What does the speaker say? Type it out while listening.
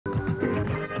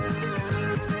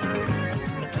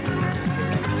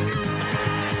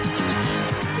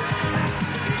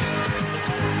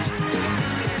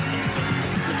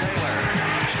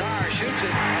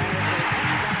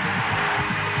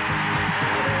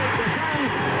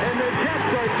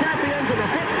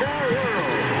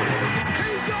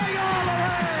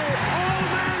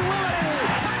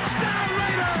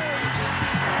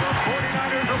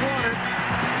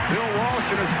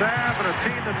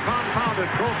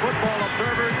Football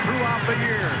Observers throughout the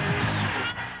year.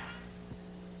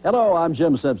 Hello, I'm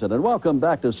Jim Simpson, and welcome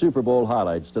back to Super Bowl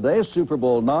highlights. Today, Super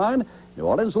Bowl IX, New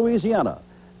Orleans, Louisiana.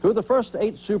 Through the first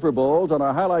 8 Super Bowls on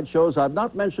our highlight shows, I've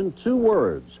not mentioned 2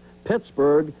 words: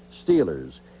 Pittsburgh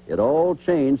Steelers. It all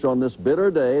changed on this bitter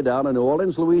day down in New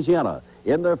Orleans, Louisiana,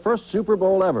 in their first Super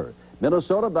Bowl ever.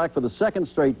 Minnesota back for the 2nd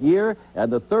straight year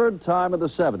and the 3rd time in the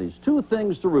 70s. 2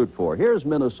 things to root for. Here's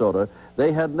Minnesota.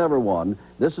 They had never won.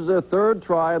 This is their 3rd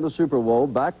try in the Super Bowl,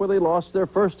 back where they lost their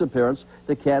first appearance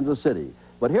to Kansas City.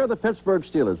 But here are the Pittsburgh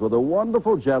Steelers with a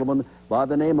wonderful gentleman by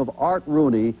the name of Art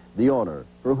Rooney, the owner.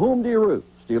 For whom do you root?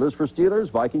 Steelers for Steelers,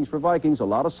 Vikings for Vikings. A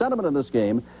lot of sentiment in this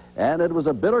game. And it was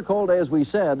a bitter cold day, as we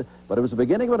said, but it was the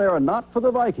beginning of an era not for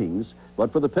the Vikings,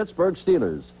 but for the Pittsburgh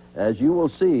Steelers, as you will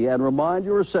see and remind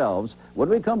yourselves when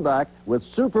we come back with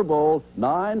Super Bowl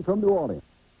IX from New Orleans.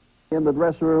 In the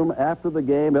dressing room after the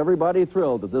game, everybody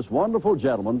thrilled that this wonderful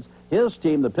gentleman, his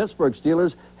team, the Pittsburgh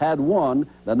Steelers, had won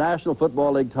the National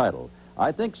Football League title.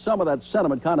 I think some of that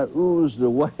sentiment kind of oozed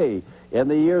away in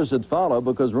the years that followed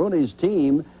because Rooney's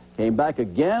team came back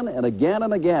again and again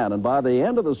and again. And by the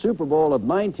end of the Super Bowl of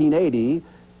 1980,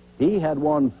 he had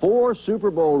won 4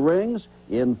 Super Bowl rings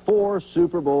in 4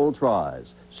 Super Bowl tries.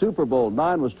 Super Bowl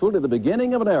IX was truly the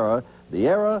beginning of an era, the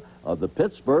era of the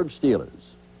Pittsburgh Steelers.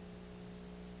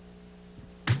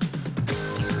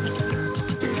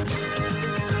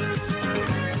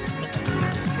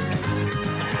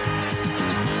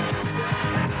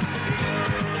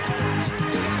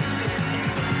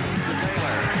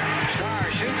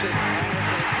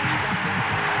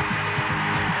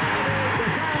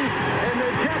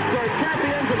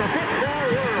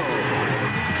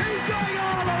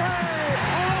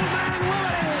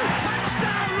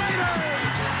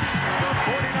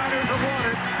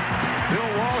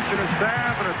 And a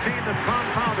staff and a team that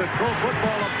compounded Pro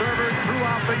Football Observers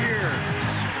throughout the year.